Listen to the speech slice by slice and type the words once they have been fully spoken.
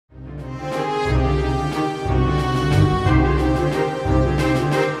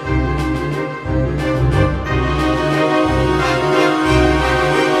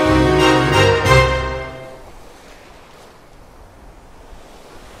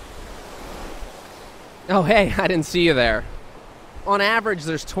Oh, hey, I didn't see you there. On average,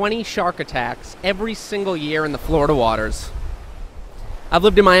 there's 20 shark attacks every single year in the Florida waters. I've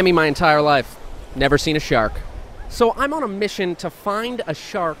lived in Miami my entire life. Never seen a shark. So I'm on a mission to find a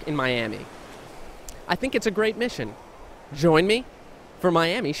shark in Miami. I think it's a great mission. Join me for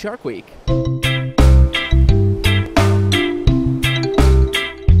Miami Shark Week.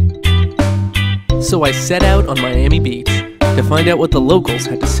 So I set out on Miami Beach to find out what the locals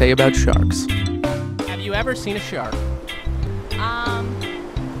had to say about sharks. Have you ever seen a shark?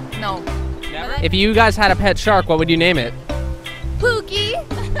 No. Never? If you guys had a pet shark, what would you name it? Pookie.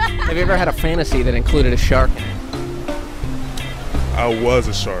 Have you ever had a fantasy that included a shark in it? I was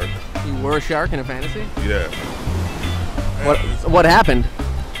a shark. You were a shark in a fantasy? Yeah. What happened?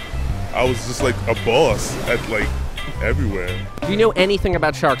 I was just like a boss at like everywhere. Do you know anything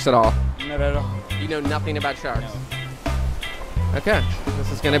about sharks at all? Not at all. You know nothing about sharks? Okay,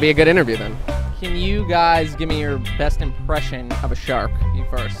 this is going to be a good interview then. Can you guys give me your best impression of a shark? You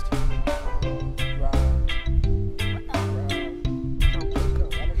first.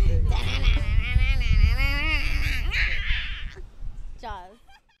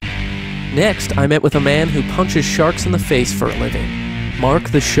 Next, I met with a man who punches sharks in the face for a living. Mark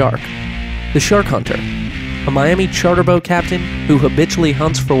the Shark. The Shark Hunter. A Miami charter boat captain who habitually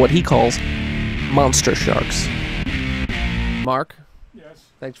hunts for what he calls monster sharks. Mark? Yes.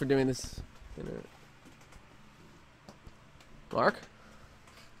 Thanks for doing this. Mark?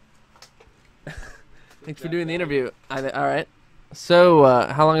 Thanks for doing the interview. All right. So,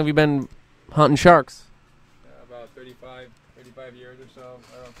 how long have you been hunting sharks? About 35 years or so.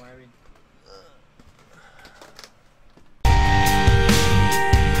 Miami.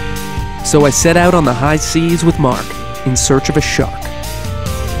 So I set out on the high seas with Mark in search of a shark.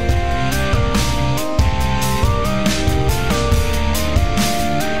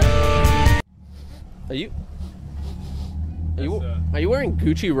 Are you wearing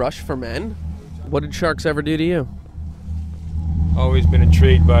Gucci Rush for men? What did sharks ever do to you? Always been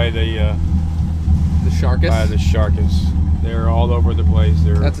intrigued by the Sharkus? by the sharkus. They're all over the place.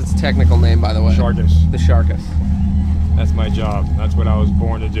 That's its technical name, by the way. Sharkus. The Sharkus. That's my job. That's what I was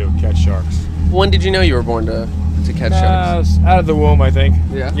born to do, catch sharks. When did you know you were born to catch sharks? Out of the womb, I think.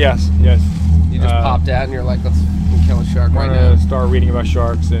 Yeah? Yes. You just popped out and you're like, let's kill a shark right now. now. Start reading about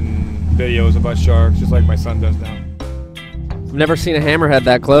sharks and videos about sharks, just like my son does now. I've never seen a hammerhead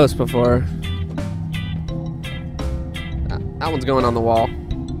that close before. That one's going on the wall.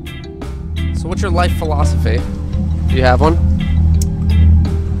 So what's your life philosophy? Do you have one?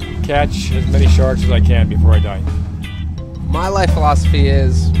 Catch as many sharks as I can before I die. My life philosophy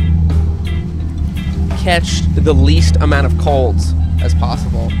is catch the least amount of colds as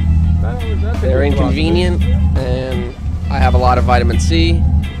possible. They're inconvenient, and I have a lot of vitamin C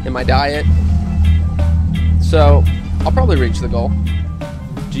in my diet. So I'll probably reach the goal.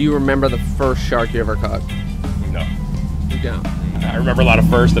 Do you remember the first shark you ever caught? No. You don't? I remember a lot of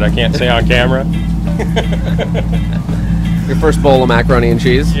firsts that I can't say on camera. Your first bowl of macaroni and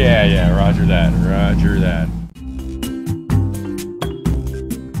cheese? Yeah, roger that.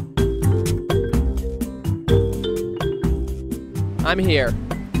 I'm here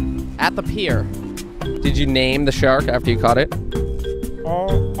at the pier. Did you name the shark after you caught it?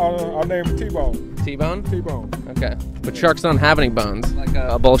 I'll name it T-Bone. T-bone? T-Bone. Okay. But sharks don't have any bones. Like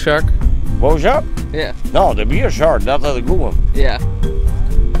a bull shark? Bull shark? Yeah. No, the beer shark, that's a good one. Yeah.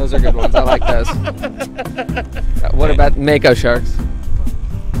 Those are good ones. I like those. What about mako sharks?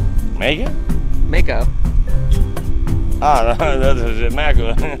 Make it? Mako. Ah, that is a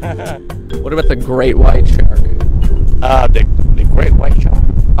mackerel. What about the great white shark? The great white shark.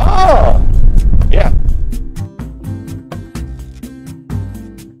 Oh, yeah.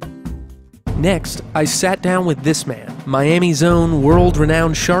 Next, I sat down with this man, Miami's own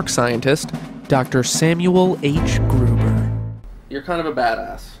world-renowned shark scientist, Dr. Samuel H. Gruber. You're kind of a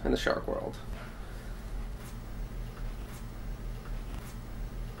badass in the shark world.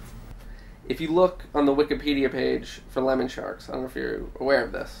 If you look on the Wikipedia page for lemon sharks, I don't know if you're aware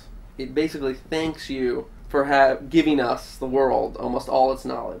of this, it basically thanks you for giving us, the world, almost all its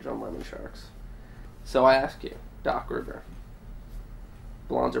knowledge on lemon sharks. So I ask you, Doc Gruber,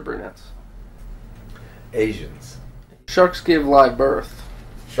 blondes or brunettes? Asians. Sharks give live birth.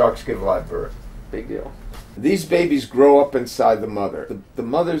 Sharks give live birth. Big deal. These babies grow up inside the mother. The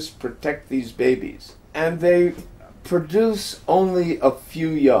mothers protect these babies, and they produce only a few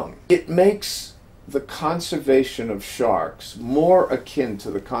young. It makes the conservation of sharks more akin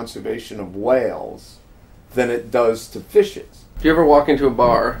to the conservation of whales than it does to fishes. Do you ever walk into a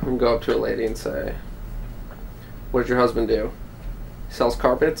bar and go up to a lady and say, "What does your husband do? He sells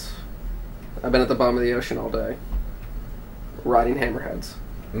carpets?" I've been at the bottom of the ocean all day, riding hammerheads.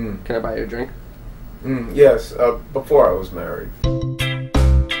 Can I buy you a drink? Yes, before I was married.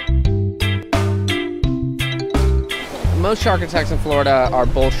 Most shark attacks in Florida are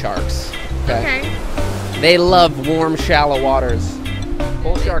bull sharks. Okay. They love warm, shallow waters.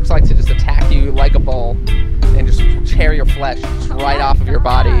 Bull sharks like to just attack you like a bull and just tear your flesh right off of your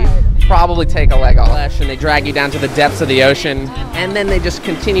body. Probably take a leg off, and they drag you down to the depths of the ocean, and then they just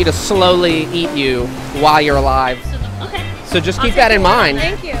continue to slowly eat you while you're alive. Okay. So just keep that in mind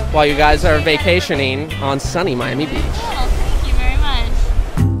Thank you. while you guys are vacationing on sunny Miami Beach. Cool. Thank you very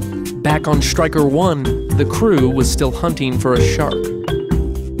much. Back on Striker 1, the crew was still hunting for a shark.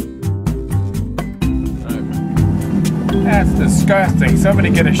 That's disgusting.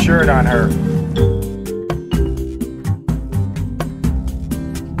 Somebody get a shirt on her.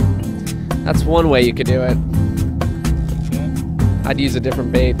 That's one way you could do it. I'd use a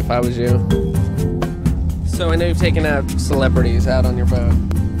different bait if I was you. So I know you've taken out celebrities out on your boat.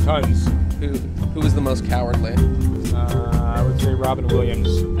 Tons. Who was the most cowardly? I would say Robin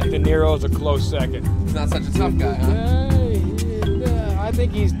Williams. De Niro's a close second. He's not such a tough guy, huh? I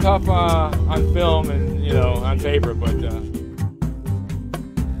think he's tough on film and, on paper, but...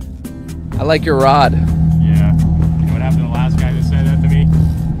 I like your rod. Yeah. You know what happened to the last guy that said that to me?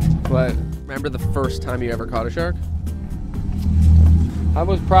 But remember the first time you ever caught a shark? I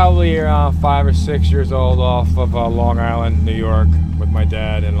was probably around 5 or 6 years old off of Long Island, New York, with my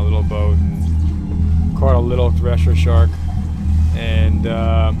dad in a little boat, and caught a little thresher shark, and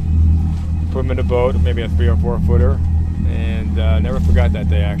put him in a boat, maybe a 3 or 4 footer, and never forgot that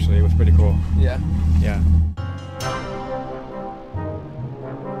day. Actually, it was pretty cool. Yeah. Yeah.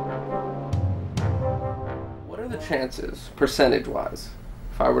 What are the chances, percentage-wise,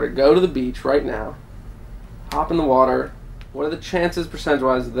 if I were to go to the beach right now, hop in the water, what are the chances,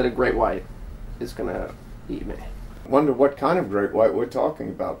 percentage-wise, that a great white is going to eat me? Wonder what kind of great white we're talking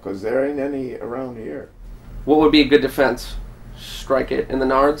about, because there ain't any around here. What would be a good defense? Strike it in the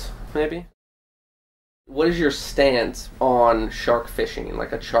nards, maybe? What is your stance on shark fishing,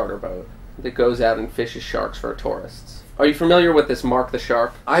 like a charter boat that goes out and fishes sharks for tourists? Are you familiar with this Mark the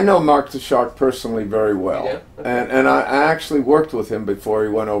Shark? I know Mark the Shark personally very well. You do? And I actually worked with him before he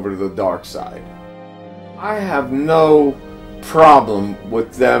went over to the dark side. I have no problem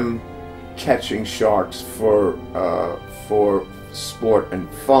with them catching sharks for sport and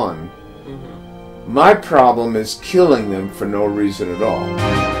fun. Mm-hmm. My problem is killing them for no reason at all.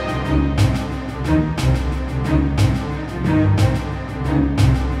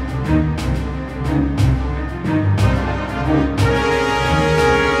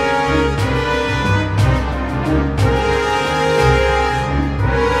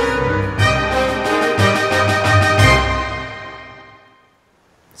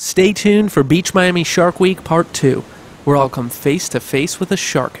 Stay tuned for Beach Miami Shark Week Part 2, where I'll come face to face with a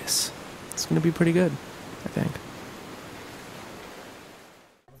sharkus. It's going to be pretty good, I think.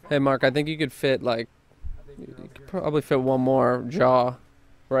 Hey Mark, I think you could fit you could probably fit one more jaw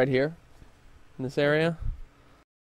right here in this area.